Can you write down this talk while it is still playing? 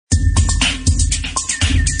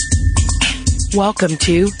Welcome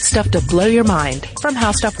to Stuff to Blow Your Mind from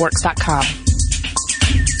HowStuffWorks.com.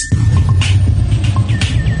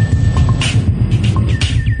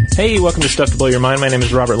 Hey, welcome to Stuff to Blow Your Mind. My name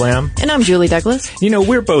is Robert Lamb. And I'm Julie Douglas. You know,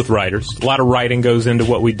 we're both writers. A lot of writing goes into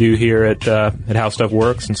what we do here at How Stuff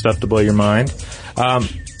Works and Stuff to Blow Your Mind.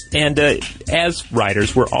 As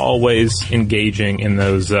writers, we're always engaging in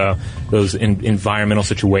those environmental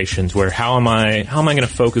situations where how am I going to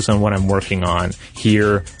focus on what I'm working on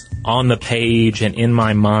here on the page and in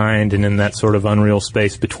my mind and in that sort of unreal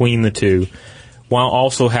space between the two, while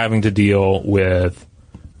also having to deal with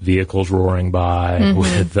vehicles roaring by,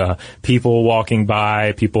 with people walking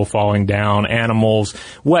by, people falling down, animals,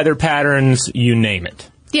 weather patterns, you name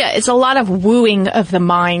it. Yeah, it's a lot of wooing of the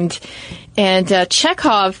mind. And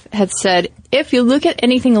Chekhov had said, if you look at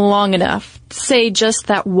anything long enough, say just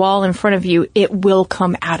that wall in front of you, it will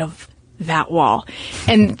come out of that wall.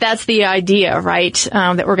 And that's the idea, right,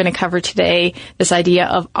 that we're going to cover today, this idea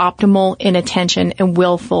of optimal inattention and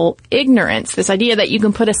willful ignorance, this idea that you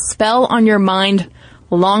can put a spell on your mind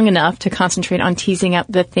long enough to concentrate on teasing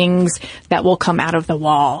out the things that will come out of the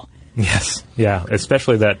wall. Yes, yeah,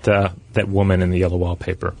 especially that woman in the yellow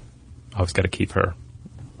wallpaper. Always got to keep her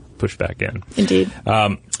pushed back in. Indeed.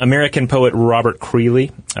 American poet Robert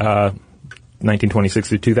Creeley, 1926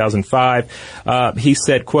 to 2005, he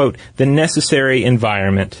said, quote, "The necessary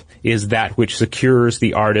environment is that which secures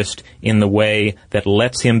the artist in the way that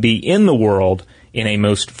lets him be in the world in a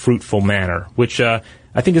most fruitful manner," which I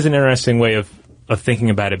think is an interesting way of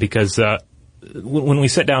thinking about it, because when we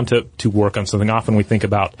sit down to work on something, often we think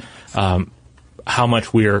about how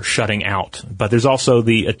much we're shutting out, but there's also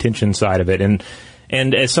the attention side of it.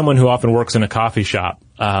 And as someone who often works in a coffee shop,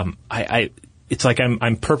 it's like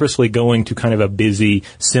I'm purposely going to kind of a busy,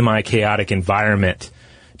 semi-chaotic environment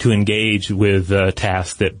to engage with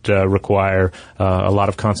tasks that require a lot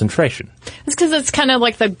of concentration. It's because it's kind of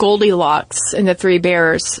like the Goldilocks and the Three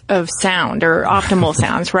Bears of sound, or optimal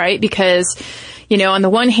sounds, right? Because, you know, on the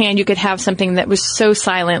one hand, you could have something that was so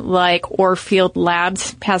silent, like Orfield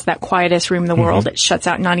Labs has that quietest room in the world. It shuts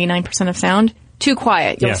out 99% of sound. Too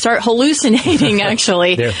quiet. You'll start hallucinating,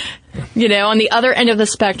 actually. Yeah. You know, on the other end of the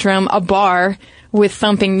spectrum, a bar with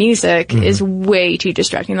thumping music is way too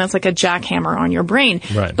distracting. That's like a jackhammer on your brain.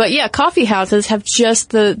 Right. But yeah, coffee houses have just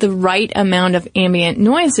the right amount of ambient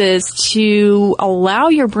noises to allow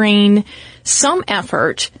your brain some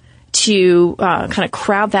effort to kind of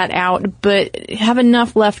crowd that out, but have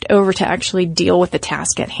enough left over to actually deal with the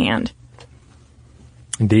task at hand.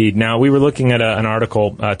 Indeed. Now, we were looking at an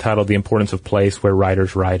article titled "The Importance of Place, Where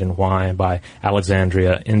Writers Write and Why" by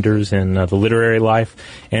Alexandria Enders in The Literary Life.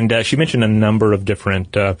 And she mentioned a number of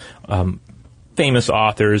different famous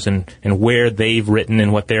authors and where they've written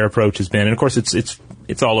and what their approach has been. And, of course,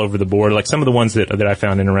 it's all over the board. Like some of the ones that I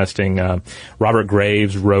found interesting, Robert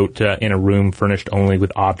Graves wrote in a room furnished only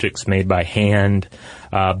with objects made by hand.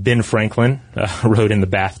 Ben Franklin wrote in the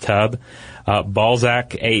bathtub.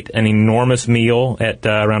 Balzac ate an enormous meal at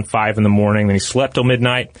around 5 in the morning. Then he slept till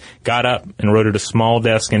midnight, got up, and wrote at a small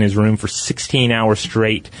desk in his room for 16 hours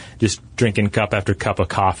straight, just drinking cup after cup of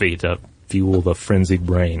coffee to fuel the frenzied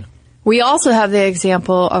brain. We also have the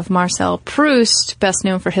example of Marcel Proust, best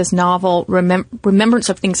known for his novel Remembrance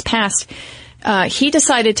of Things Past. He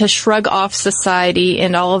decided to shrug off society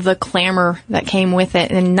and all of the clamor that came with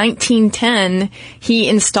it. In 1910, he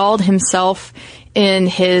installed himself in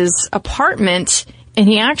his apartment, and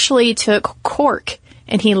he actually took cork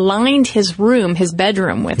and he lined his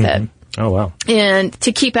bedroom with it. Oh, wow. And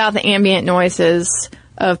to keep out the ambient noises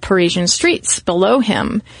of Parisian streets below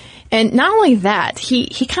him. And not only that, he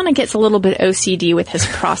kind of gets a little bit OCD with his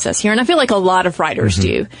process here. And I feel like a lot of writers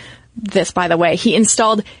do this, by the way. He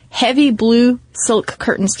installed heavy blue silk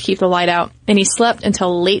curtains to keep the light out, and he slept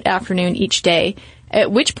until late afternoon each day,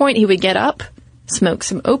 at which point he would get up, smoke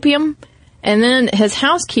some opium, and then his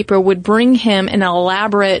housekeeper would bring him an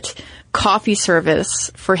elaborate coffee service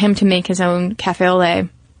for him to make his own café au lait.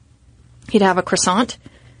 He'd have a croissant.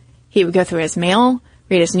 He would go through his mail,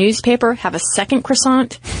 read his newspaper, have a second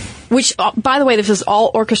croissant, which, by the way, this was all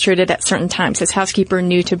orchestrated at certain times. His housekeeper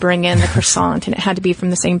knew to bring in the croissant, and it had to be from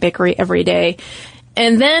the same bakery every day.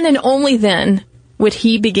 And then and only then would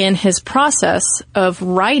he begin his process of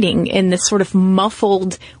writing in this sort of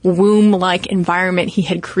muffled, womb-like environment he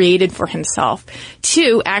had created for himself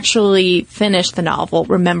to actually finish the novel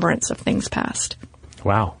Remembrance of Things Past.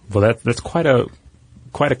 Wow. Well, that's quite a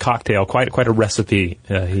cocktail, quite a recipe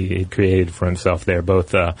he created for himself there,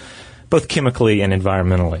 both chemically and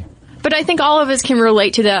environmentally. But I think all of us can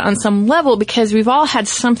relate to that on some level because we've all had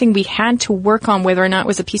something we had to work on, whether or not it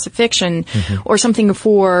was a piece of fiction or something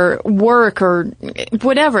for work or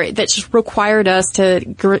whatever that just required us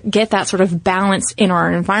to get that sort of balance in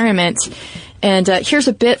our environment. And here's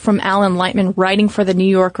a bit from Alan Lightman writing for The New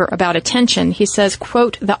Yorker about attention. He says,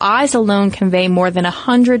 quote, "The eyes alone convey more than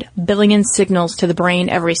 100 billion signals to the brain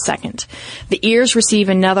every second. The ears receive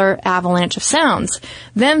another avalanche of sounds.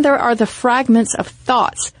 Then there are the fragments of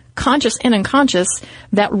thoughts, conscious and unconscious,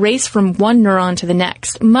 that race from one neuron to the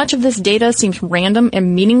next. Much of this data seems random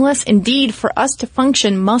and meaningless. Indeed, for us to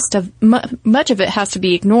function, much of it has to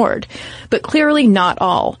be ignored. But clearly not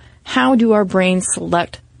all. How do our brains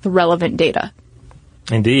select the relevant data?"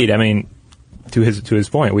 Indeed. I mean, to his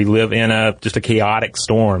point, we live in just a chaotic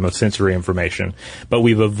storm of sensory information, but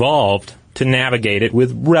we've evolved to navigate it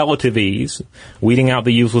with relative ease, weeding out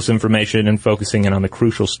the useless information and focusing in on the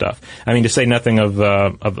crucial stuff. I mean, to say nothing of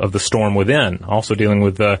the storm within, also dealing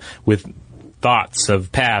with thoughts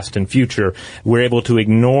of past and future. We're able to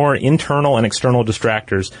ignore internal and external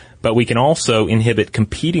distractors, but we can also inhibit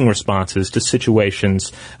competing responses to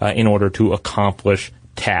situations in order to accomplish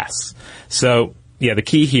tasks. So, yeah, the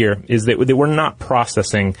key here is that we're not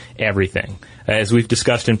processing everything. As we've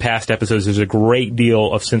discussed in past episodes, there's a great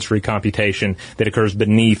deal of sensory computation that occurs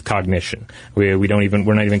beneath cognition. We're not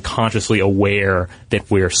even consciously aware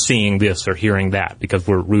that we're seeing this or hearing that because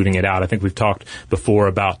we're rooting it out. I think we've talked before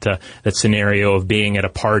about that scenario of being at a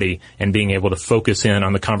party and being able to focus in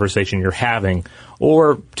on the conversation you're having,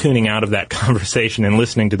 or tuning out of that conversation and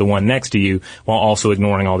listening to the one next to you while also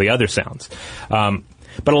ignoring all the other sounds.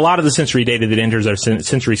 But a lot of the sensory data that enters our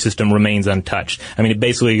sensory system remains untouched. I mean, it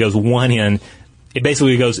basically goes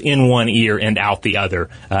in one ear and out the other,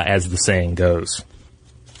 as the saying goes.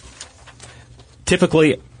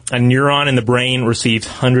 Typically, a neuron in the brain receives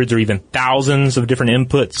hundreds or even thousands of different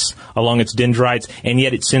inputs along its dendrites, and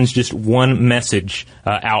yet it sends just one message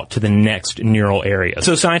out to the next neural area.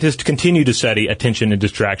 So scientists continue to study attention and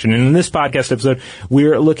distraction, and in this podcast episode,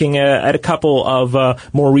 we're looking at a couple of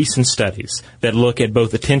more recent studies that look at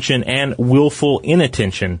both attention and willful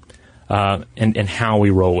inattention. And how we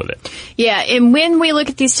roll with it. Yeah, and when we look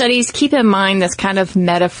at these studies, keep in mind this kind of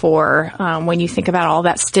metaphor when you think about all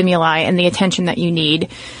that stimuli and the attention that you need.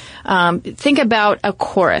 Think about a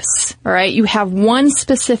chorus, all right? You have one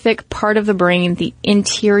specific part of the brain, the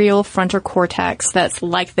anterior frontal cortex, that's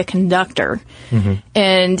like the conductor. Mm-hmm.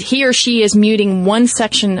 And he or she is muting one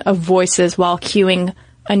section of voices while cueing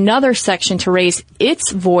another section to raise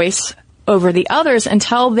its voice over the others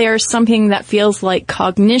until there's something that feels like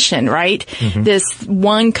cognition, right? Mm-hmm. This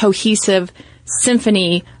one cohesive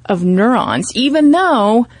symphony of neurons, even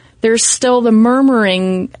though there's still the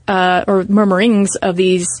murmurings of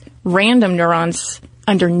these random neurons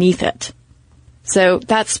underneath it. So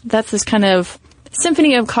that's this kind of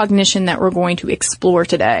symphony of cognition that we're going to explore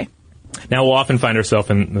today. Now, we'll often find ourselves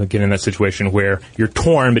in that situation where you're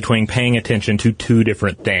torn between paying attention to two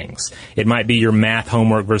different things. It might be your math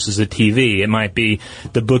homework versus the TV. It might be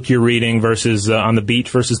the book you're reading versus on the beach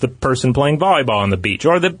versus the person playing volleyball on the beach,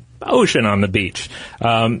 or the ocean on the beach.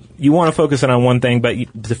 You want to focus on one thing, but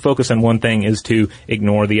to focus on one thing is to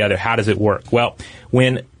ignore the other. How does it work? Well,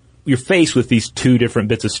 when you're faced with these two different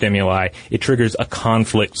bits of stimuli, it triggers a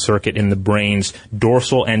conflict circuit in the brain's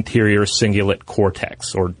dorsal anterior cingulate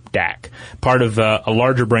cortex, or DAC, part of a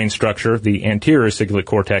larger brain structure, the anterior cingulate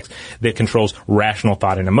cortex, that controls rational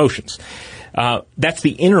thought and emotions. That's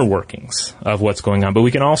the inner workings of what's going on, but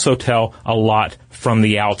we can also tell a lot from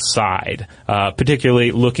the outside,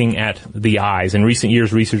 particularly looking at the eyes. In recent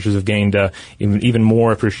years, researchers have gained even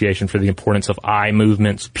more appreciation for the importance of eye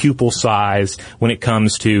movements, pupil size, when it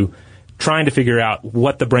comes to trying to figure out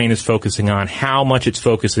what the brain is focusing on, how much it's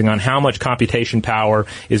focusing on, how much computation power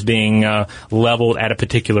is being leveled at a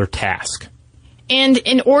particular task. And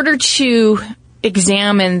in order to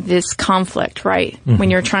examine this conflict, right? Mm-hmm. When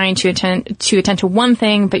you're trying to attend to one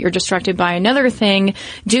thing, but you're distracted by another thing,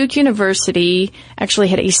 Duke University actually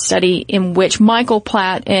had a study in which Michael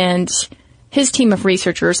Platt and his team of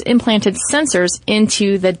researchers implanted sensors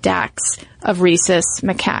into the DACs of rhesus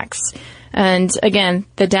macaques. And again,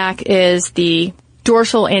 the DAC is the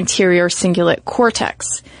dorsal anterior cingulate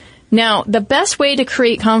cortex. Now, the best way to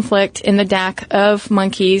create conflict in the DAC of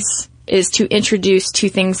monkeys is to introduce two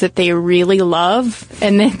things that they really love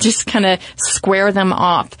and then just kind of square them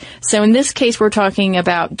off. So in this case, we're talking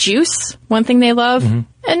about juice, one thing they love, mm-hmm.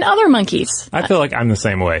 and other monkeys. I feel like I'm the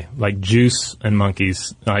same way. Like juice and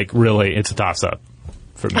monkeys, like really, it's a toss-up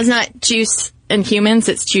for me. It's not juice in humans,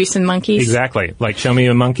 it's juice and monkeys. Exactly. Like, show me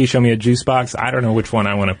a monkey, show me a juice box. I don't know which one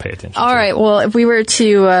I want to pay attention to. All right. Well, if we were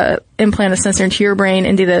to implant a sensor into your brain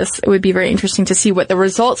and do this, it would be very interesting to see what the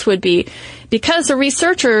results would be. Because the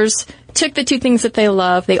researchers took the two things that they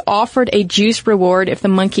love. They offered a juice reward if the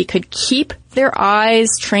monkey could keep their eyes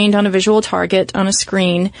trained on a visual target on a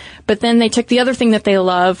screen. But then they took the other thing that they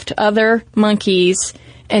loved, other monkeys,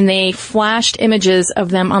 and they flashed images of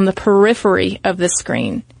them on the periphery of the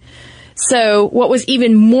screen. So what was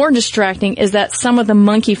even more distracting is that some of the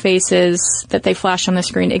monkey faces that they flashed on the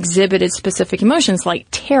screen exhibited specific emotions like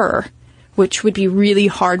terror, which would be really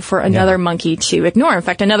hard for another monkey to ignore. In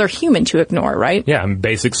fact, another human to ignore, right? Yeah,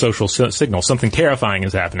 basic social signal. Something terrifying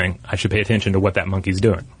is happening. I should pay attention to what that monkey's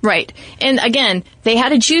doing. Right. And again, they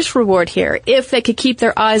had a juice reward here. If they could keep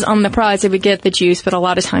their eyes on the prize, they would get the juice, but a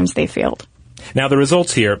lot of times they failed. Now, the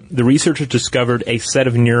results here, the researchers discovered a set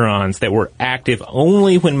of neurons that were active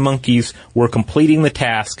only when monkeys were completing the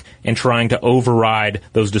task and trying to override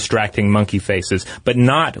those distracting monkey faces, but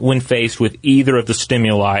not when faced with either of the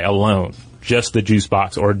stimuli alone, just the juice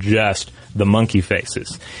box or just the monkey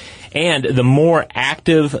faces. And the more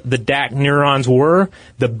active the DAC neurons were,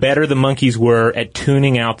 the better the monkeys were at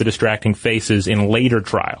tuning out the distracting faces in later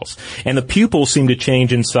trials. And the pupils seemed to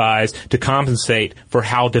change in size to compensate for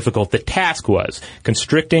how difficult the task was,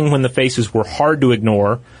 constricting when the faces were hard to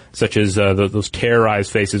ignore, such as those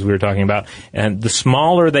terrorized faces we were talking about. And the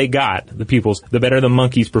smaller they got, the pupils, the better the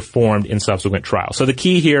monkeys performed in subsequent trials. So the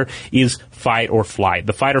key here is fight or flight.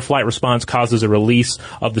 The fight or flight response causes a release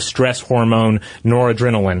of the stress hormone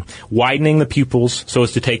noradrenaline, widening the pupils so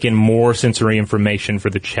as to take in more sensory information for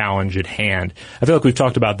the challenge at hand. I feel like we've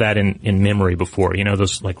talked about that in memory before. You know,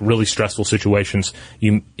 those like really stressful situations,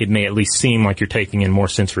 it may at least seem like you're taking in more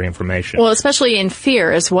sensory information. Well, especially in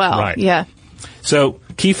fear as well. Right. Yeah. So,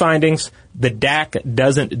 key findings, the DAC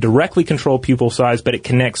doesn't directly control pupil size, but it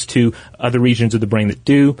connects to other regions of the brain that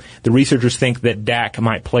do. The researchers think that DAC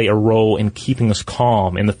might play a role in keeping us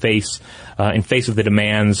calm in face of the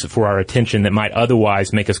demands for our attention that might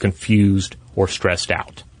otherwise make us confused or stressed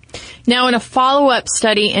out. Now, in a follow-up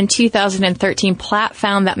study in 2013, Platt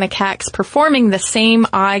found that macaques performing the same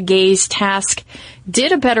eye gaze task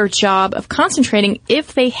did a better job of concentrating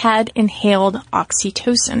if they had inhaled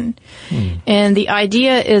oxytocin. And the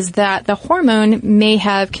idea is that the hormone may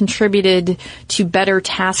have contributed to better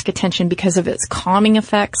task attention because of its calming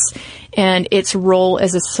effects and its role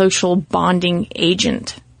as a social bonding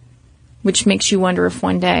agent, which makes you wonder if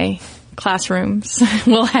one day classrooms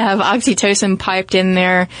will have oxytocin piped in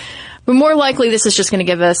there. But more likely, this is just going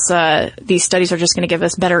to give us, these studies are just going to give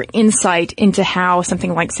us better insight into how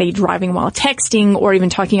something like, say, driving while texting or even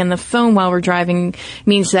talking on the phone while we're driving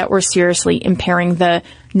means that we're seriously impairing the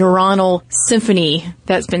neuronal symphony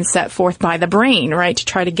that's been set forth by the brain, right, to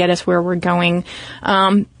try to get us where we're going.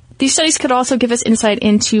 These studies could also give us insight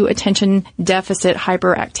into attention deficit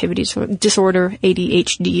hyperactivity disorder,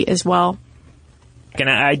 ADHD, as well. And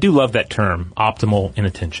I do love that term, optimal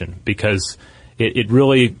inattention, because it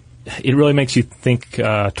really makes you think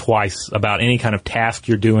twice about any kind of task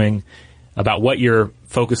you're doing, about what you're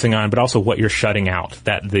focusing on, but also what you're shutting out,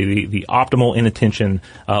 that the optimal inattention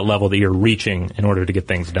level that you're reaching in order to get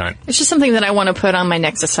things done. It's just something that I want to put on my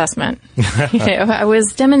next assessment. I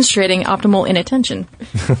was demonstrating optimal inattention.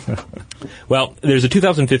 Well, there's a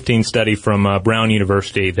 2015 study from Brown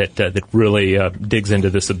University that really digs into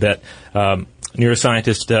this a bit.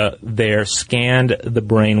 Neuroscientists there scanned the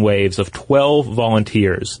brain waves of 12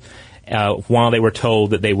 volunteers while they were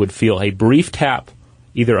told that they would feel a brief tap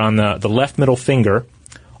either on the left middle finger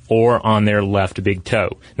or on their left big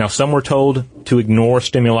toe. Now, some were told to ignore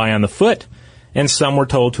stimuli on the foot, and some were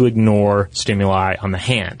told to ignore stimuli on the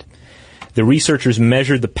hand. The researchers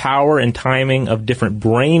measured the power and timing of different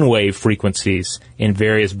brainwave frequencies in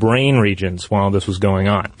various brain regions while this was going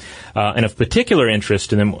on. And of particular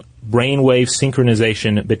interest in the brainwave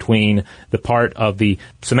synchronization between the part of the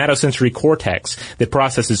somatosensory cortex that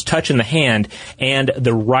processes touch in the hand and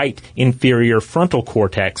the right inferior frontal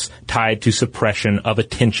cortex tied to suppression of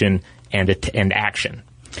attention and action.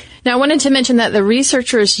 Now, I wanted to mention that the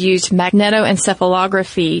researchers used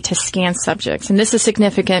magnetoencephalography to scan subjects. And this is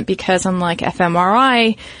significant because unlike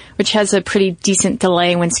fMRI, which has a pretty decent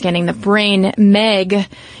delay when scanning the brain, MEG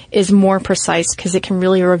is more precise because it can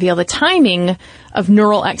really reveal the timing of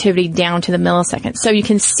neural activity down to the millisecond. So you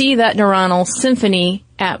can see that neuronal symphony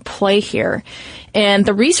at play here. And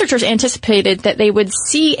the researchers anticipated that they would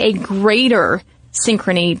see a greater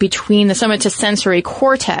synchrony between the somatosensory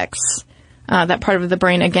cortex, that part of the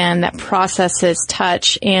brain, again, that processes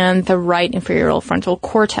touch, and the right inferior frontal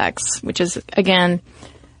cortex, which is, again,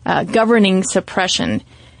 governing suppression.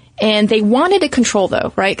 And they wanted a control,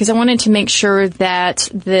 though, right? Because I wanted to make sure that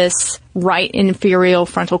this right inferior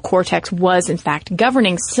frontal cortex was, in fact,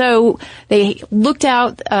 governing. So they looked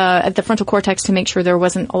out at the frontal cortex to make sure there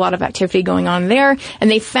wasn't a lot of activity going on there.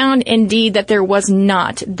 And they found, indeed, that there was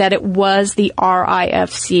not, that it was the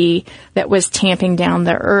RIFC that was tamping down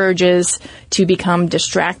the urges to become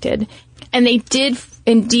distracted. And they did,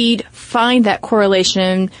 indeed, find that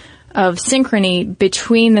correlation of synchrony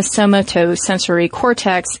between the somatosensory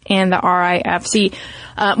cortex and the RIFC.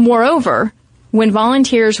 Moreover, when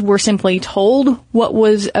volunteers were simply told what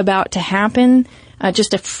was about to happen,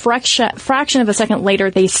 just a fraction of a second later,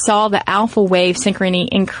 they saw the alpha wave synchrony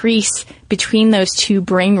increase between those two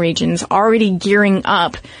brain regions, already gearing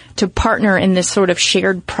up to partner in this sort of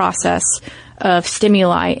shared process of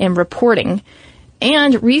stimuli and reporting.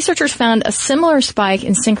 And researchers found a similar spike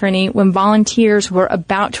in synchrony when volunteers were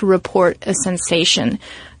about to report a sensation.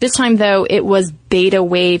 This time, though, it was beta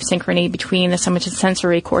wave synchrony between the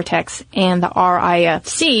somatosensory cortex and the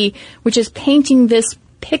RIFC, which is painting this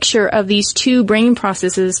picture of these two brain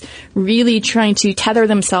processes really trying to tether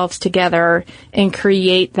themselves together and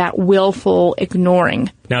create that willful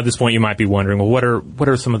ignoring. Now, at this point, you might be wondering, well, what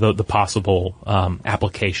are some of the possible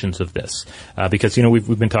applications of this? Because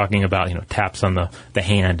we've been talking about taps on the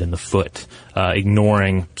hand and the foot,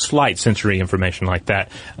 ignoring slight sensory information like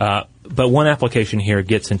that. But one application here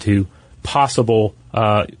gets into possible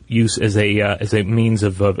use as a means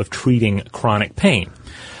of treating chronic pain.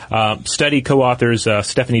 Study co-authors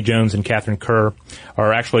Stephanie Jones and Catherine Kerr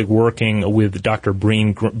are actually working with Dr.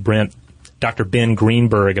 Ben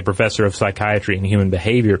Greenberg, a professor of psychiatry and human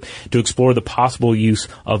behavior, to explore the possible use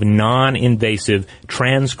of non-invasive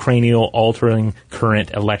transcranial altering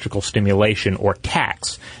current electrical stimulation, or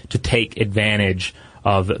TACS, to take advantage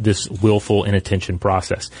of this willful inattention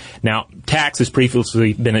process. Now, TACS has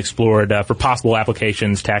previously been explored for possible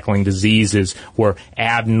applications tackling diseases where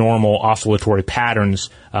abnormal oscillatory patterns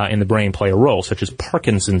in the brain play a role, such as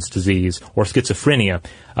Parkinson's disease or schizophrenia,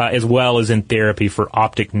 as well as in therapy for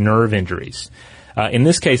optic nerve injuries. In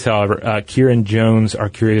this case, however, Keir and Jones are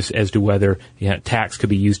curious as to whether TACS could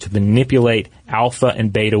be used to manipulate alpha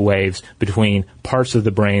and beta waves between parts of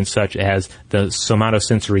the brain, such as the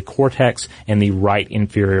somatosensory cortex and the right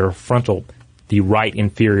inferior frontal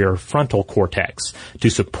cortex, to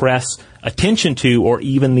suppress attention to or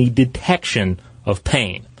even the detection of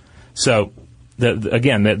pain. So,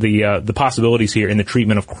 the possibilities here in the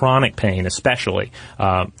treatment of chronic pain especially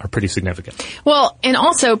are pretty significant. Well, and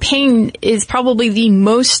also pain is probably the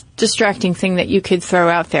most distracting thing that you could throw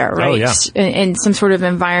out there, right? Oh, yeah. In some sort of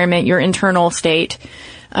environment, your internal state,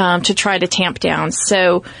 to try to tamp down.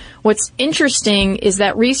 So what's interesting is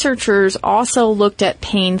that researchers also looked at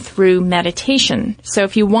pain through meditation. So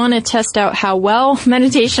if you want to test out how well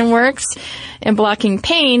meditation works in blocking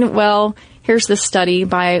pain, well, here's this study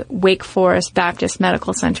by Wake Forest Baptist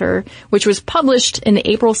Medical Center, which was published in the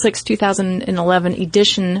April 6, 2011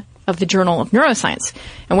 edition of the Journal of Neuroscience.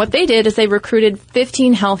 And what they did is they recruited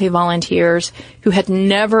 15 healthy volunteers who had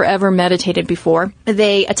never, ever meditated before.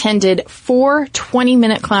 They attended 4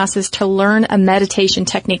 20-minute classes to learn a meditation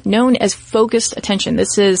technique known as focused attention.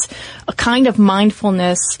 This is a kind of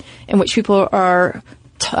mindfulness in which people are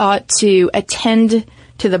taught to attend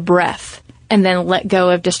to the breath and then let go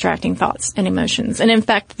of distracting thoughts and emotions. And in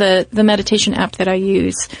fact, the meditation app that I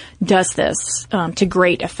use does this to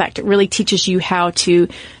great effect. It really teaches you how to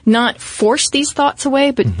not force these thoughts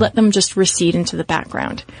away, but let them just recede into the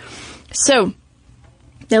background. So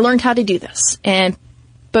they learned how to do this. And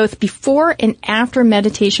both before and after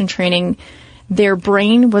meditation training, their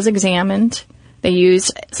brain was examined. They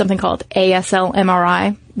used something called ASL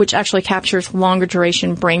MRI, which actually captures longer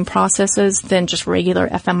duration brain processes than just regular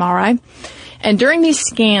fMRI. And during these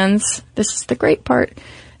scans, this is the great part,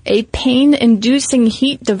 a pain-inducing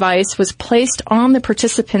heat device was placed on the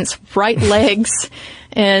participants' right legs,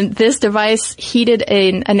 and this device heated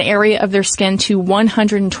an area of their skin to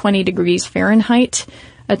 120 degrees Fahrenheit,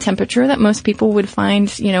 a temperature that most people would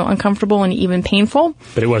find, uncomfortable and even painful.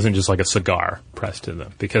 But it wasn't just like a cigar pressed to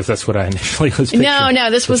them, because that's what I initially was picturing. No,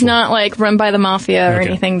 this was not like run by the mafia or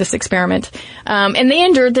anything, this experiment. And they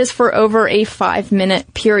endured this for over a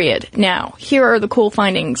 5-minute period. Now, here are the cool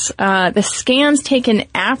findings. The scans taken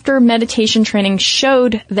after meditation training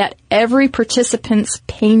showed that every participant's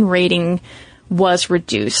pain rating was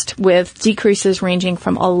reduced, with decreases ranging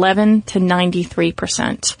from 11 to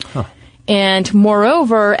 93%. Huh. And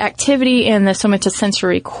moreover, activity in the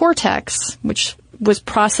somatosensory cortex, which was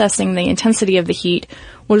processing the intensity of the heat,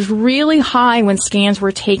 was really high when scans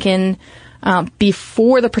were taken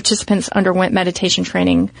before the participants underwent meditation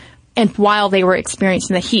training and while they were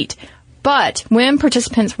experiencing the heat. But when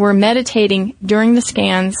participants were meditating during the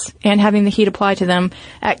scans and having the heat applied to them,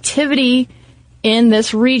 activity in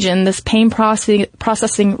this region, this pain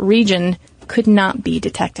processing region, could not be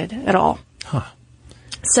detected at all. Huh.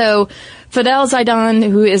 So Fidel Zaidan,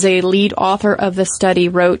 who is a lead author of the study,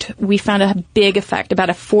 wrote, we found a big effect,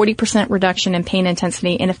 about a 40% reduction in pain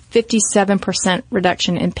intensity and a 57%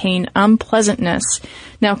 reduction in pain unpleasantness.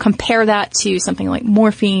 Now compare that to something like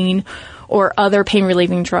morphine or other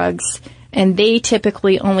pain-relieving drugs, and they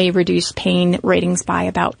typically only reduce pain ratings by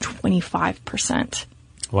about 25%.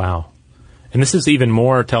 Wow. And this is even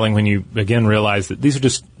more telling when you, again, realize that these are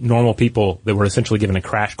just normal people that were essentially given a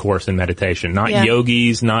crash course in meditation. Not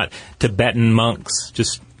yogis, not Tibetan monks,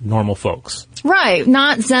 just normal folks. Right.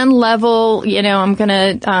 Not Zen level, I'm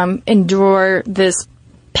going to endure this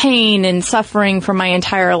pain and suffering for my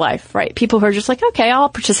entire life, right? People who are just like, okay, I'll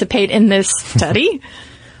participate in this study.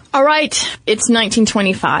 All right, it's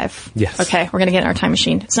 1925. Yes. Okay, we're going to get in our time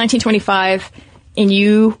machine. It's 1925, and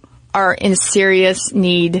you are in serious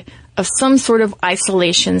need of some sort of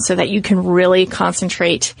isolation so that you can really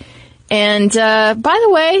concentrate. And by the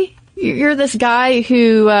way, you're this guy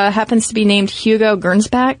who happens to be named Hugo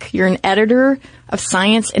Gernsback. You're an editor of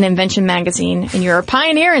Science and Invention magazine, and you're a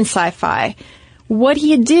pioneer in sci-fi. What do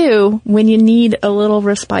you do when you need a little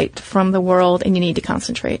respite from the world and you need to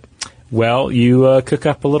concentrate? Well, you cook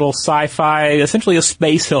up a little sci-fi, essentially a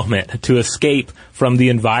space helmet to escape from the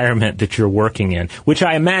environment that you're working in, which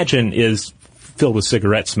I imagine is filled with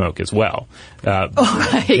cigarette smoke as well.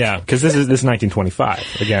 Right. Yeah, because this is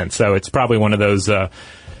 1925 again, so it's probably one of those.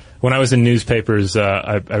 When I was in newspapers,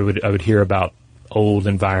 I would hear about old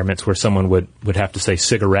environments where someone would have to say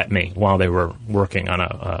cigarette me while they were working on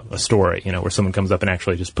a story, where someone comes up and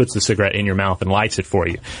actually just puts the cigarette in your mouth and lights it for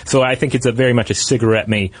you. So I think it's very much a cigarette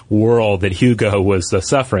me world that Hugo was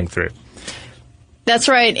suffering through. That's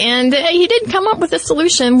right. And he did come up with a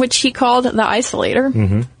solution, which he called the isolator.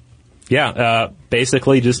 Mm-hmm. Yeah,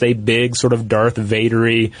 basically just a big sort of Darth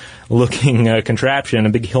Vader-y looking contraption, a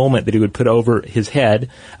big helmet that he would put over his head,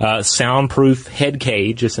 soundproof head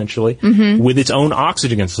cage, essentially, with its own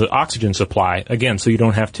oxygen supply, again, so you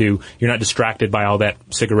don't have to, you're not distracted by all that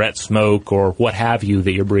cigarette smoke or what have you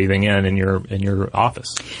that you're breathing in your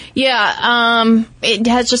office. Yeah, it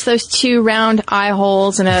has just those two round eye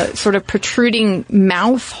holes and a sort of protruding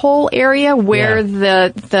mouth hole area where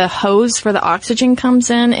the hose for the oxygen comes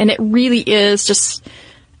in, and it really is just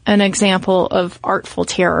an example of artful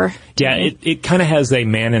terror. Yeah, it kind of has a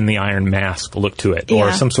Man in the Iron Mask look to it,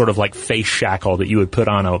 or some sort of like face shackle that you would put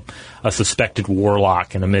on a suspected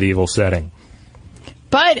warlock in a medieval setting.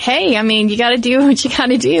 But hey, I mean, you got to do what you got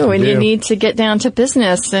to do, and you need to get down to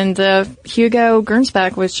business. And Hugo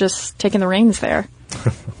Gernsback was just taking the reins there.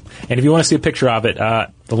 And if you want to see a picture of it,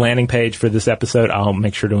 the landing page for this episode, I'll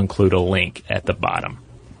make sure to include a link at the bottom.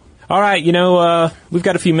 All right, we've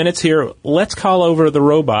got a few minutes here. Let's call over the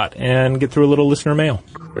robot and get through a little listener mail.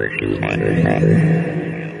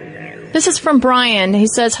 This is from Brian. He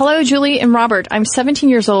says, hello, Julie and Robert. I'm 17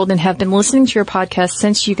 years old and have been listening to your podcast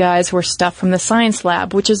since you guys were stuff from the science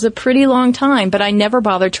lab, which is a pretty long time, but I never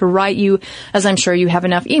bothered to write you, as I'm sure you have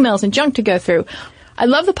enough emails and junk to go through. I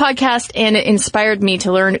love the podcast, and it inspired me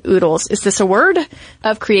to learn oodles. Is this a word?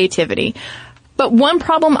 Of creativity. But one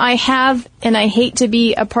problem I have, and I hate to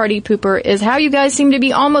be a party pooper, is how you guys seem to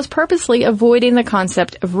be almost purposely avoiding the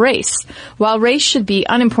concept of race. While race should be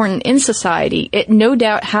unimportant in society, it no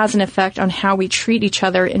doubt has an effect on how we treat each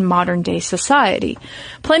other in modern day society.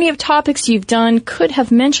 Plenty of topics you've done could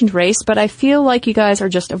have mentioned race, but I feel like you guys are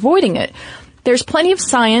just avoiding it. There's plenty of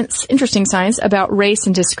science, interesting science, about race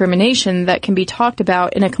and discrimination that can be talked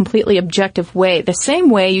about in a completely objective way, the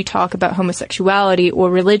same way you talk about homosexuality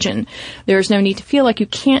or religion. There's no need to feel like you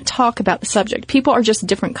can't talk about the subject. People are just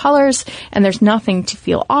different colors, and there's nothing to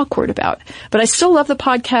feel awkward about. But I still love the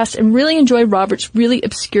podcast and really enjoy Robert's really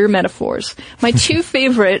obscure metaphors. My two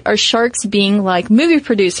favorite are sharks being like movie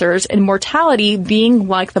producers and mortality being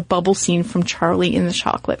like the bubble scene from Charlie in the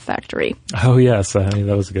Chocolate Factory. Oh, yes. That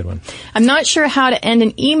was a good one. I'm not sure how to end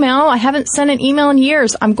an email. I haven't sent an email in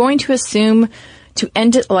years. I'm going to assume to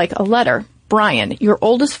end it like a letter. Brian, your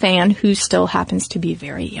oldest fan who still happens to be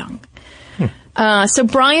very young. So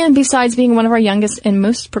Brian, besides being one of our youngest and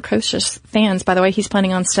most precocious fans, by the way, he's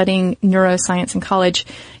planning on studying neuroscience in college.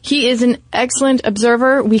 He is an excellent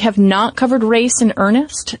observer. We have not covered race in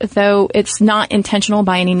earnest, though it's not intentional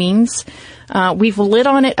by any means. We've lit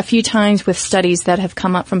on it a few times with studies that have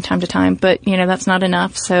come up from time to time, but, that's not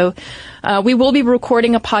enough. So we will be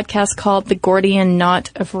recording a podcast called The Gordian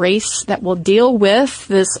Knot of Race that will deal with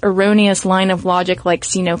this erroneous line of logic like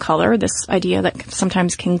see no color, this idea that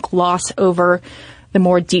sometimes can gloss over the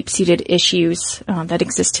more deep-seated issues that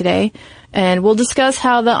exist today. And we'll discuss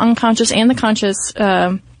how the unconscious and the conscious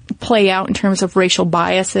play out in terms of racial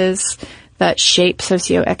biases that shape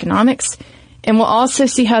socioeconomics. And we'll also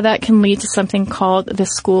see how that can lead to something called the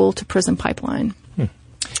school-to-prison pipeline.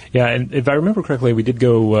 Yeah, and if I remember correctly, we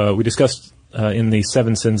discussed in the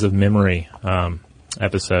 7 Sins of Memory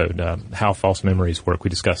episode how false memories work. We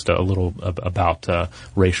discussed a little about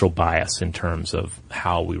racial bias in terms of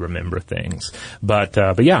how we remember things. But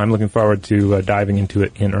yeah, I'm looking forward to diving into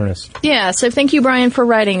it in earnest. Yeah, so thank you, Brian, for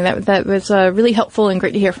writing. That was really helpful and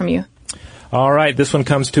great to hear from you. All right, this one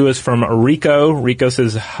comes to us from Rico. Rico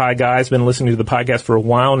says, "Hi guys, been listening to the podcast for a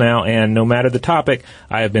while now, and no matter the topic,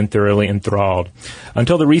 I have been thoroughly enthralled.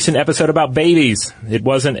 Until the recent episode about babies, it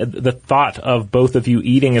wasn't the thought of both of you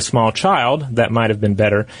eating a small child that might have been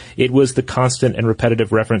better. It was the constant and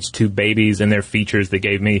repetitive reference to babies and their features that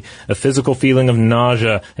gave me a physical feeling of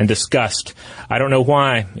nausea and disgust. I don't know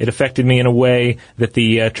why. It affected me in a way that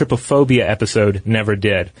the trypophobia episode never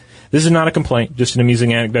did. This is not a complaint, just an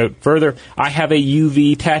amusing anecdote. Further, I have a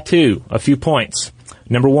UV tattoo. A few points.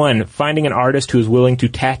 Number 1, finding an artist who is willing to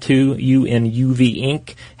tattoo you in UV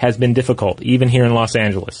ink has been difficult, even here in Los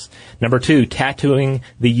Angeles. Number 2, tattooing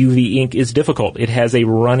the UV ink is difficult. It has a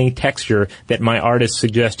runny texture that my artist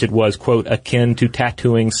suggested was, quote, akin to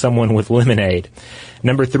tattooing someone with lemonade.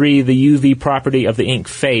 Number 3, the UV property of the ink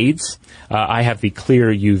fades. I have the clear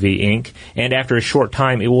UV ink, and after a short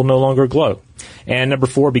time, it will no longer glow. And number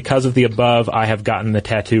 4, because of the above, I have gotten the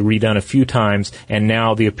tattoo redone a few times, and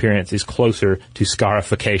now the appearance is closer to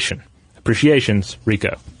scarification. Appreciations,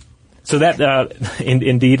 Rico." So that,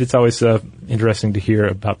 indeed, it's always interesting to hear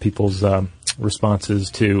about people's responses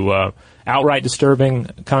to outright disturbing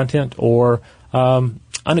content or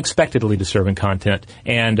unexpectedly disturbing content,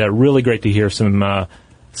 and really great to hear some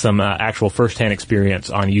actual first-hand experience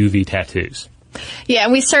on UV tattoos. Yeah,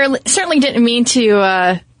 we certainly didn't mean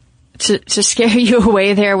to scare you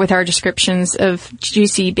away there with our descriptions of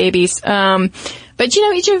juicy babies. But,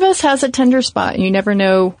 each of us has a tender spot, and you never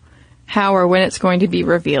know how or when it's going to be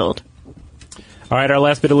revealed. All right, our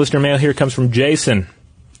last bit of listener mail here comes from Jason.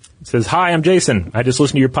 It says, "Hi, I'm Jason. I just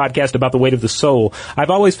listened to your podcast about the weight of the soul. I've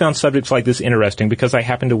always found subjects like this interesting because I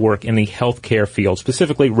happen to work in the healthcare field,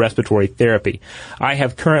 specifically respiratory therapy. I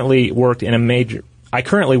currently work in a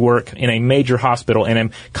major hospital and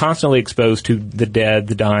am constantly exposed to the dead,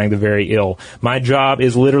 the dying, the very ill. My job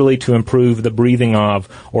is literally to improve the breathing of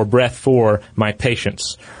or breath for my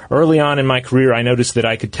patients. Early on in my career, I noticed that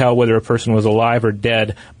I could tell whether a person was alive or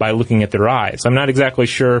dead by looking at their eyes. I'm not exactly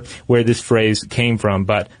sure where this phrase came from,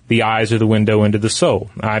 but the eyes are the window into the soul.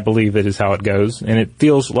 I believe that is how it goes, and it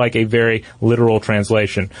feels like a very literal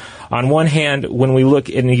translation. On one hand, when we look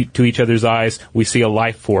into each other's eyes, we see a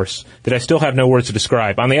life force that I still have no words to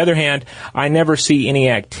describe. On the other hand, I never see any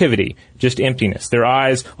activity, just emptiness. Their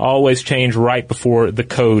eyes always change right before the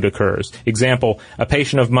code occurs. Example, a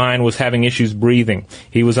patient of mine was having issues breathing.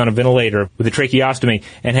 He was on a ventilator with a tracheostomy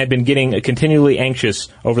and had been getting continually anxious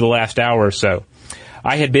over the last hour or so.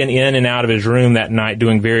 I had been in and out of his room that night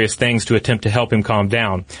doing various things to attempt to help him calm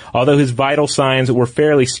down. Although his vital signs were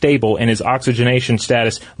fairly stable and his oxygenation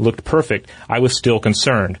status looked perfect, I was still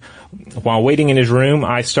concerned. While waiting in his room,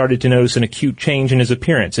 I started to notice an acute change in his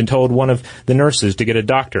appearance and told one of the nurses to get a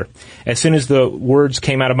doctor. As soon as the words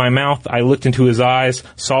came out of my mouth, I looked into his eyes,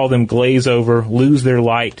 saw them glaze over, lose their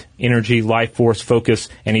light, energy, life force, focus,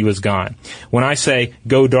 and he was gone. When I say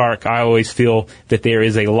go dark, I always feel that there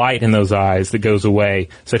is a light in those eyes that goes away,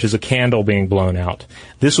 such as a candle being blown out.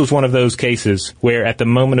 This was one of those cases where at the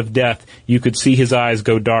moment of death, you could see his eyes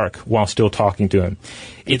go dark while still talking to him.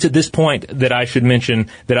 It's at this point that I should mention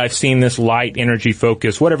that I've seen this light, energy,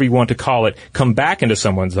 focus, whatever you want to call it, come back into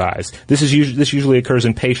someone's eyes. This usually occurs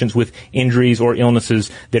in patients with injuries or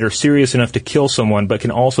illnesses that are serious enough to kill someone, but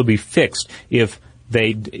can also be fixed if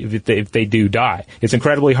they do die. It's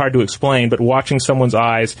incredibly hard to explain, but watching someone's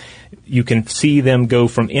eyes, you can see them go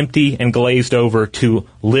from empty and glazed over to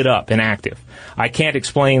lit up and active. I can't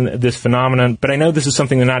explain this phenomenon, but I know this is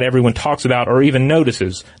something that not everyone talks about or even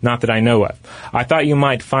notices, not that I know of. I thought you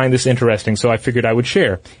might find this interesting, so I figured I would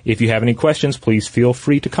share. If you have any questions, please feel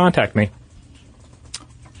free to contact me.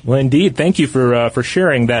 Well, indeed, thank you for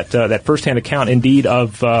sharing that firsthand account, indeed,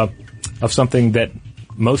 of something that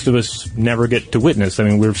most of us never get to witness. I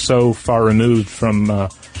mean, we're so far removed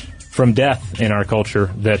from death in our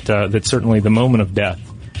culture that certainly the moment of death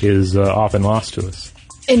is often lost to us.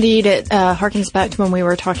 Indeed, it harkens back to when we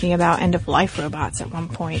were talking about end-of-life robots at one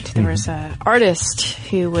point. There was an artist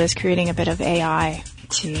who was creating a bit of AI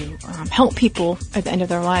to help people at the end of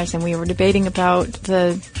their lives, and we were debating about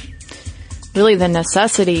the really the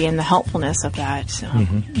necessity and the helpfulness of that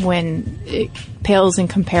when it pales in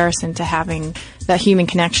comparison to having that human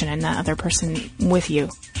connection and that other person with you.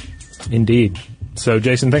 Indeed. So,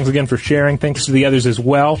 Jason, thanks again for sharing. Thanks to the others as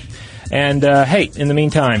well. And, hey, in the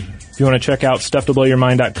meantime, if you want to check out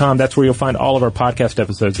StuffToBlowYourMind.com, that's where you'll find all of our podcast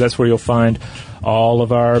episodes. That's where you'll find all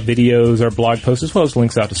of our videos, our blog posts, as well as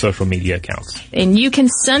links out to social media accounts. And you can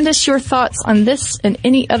send us your thoughts on this and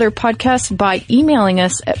any other podcast by emailing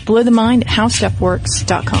us at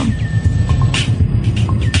blowthemind@howstuffworks.com.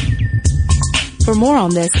 For more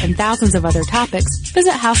on this and thousands of other topics,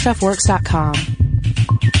 visit howstuffworks.com.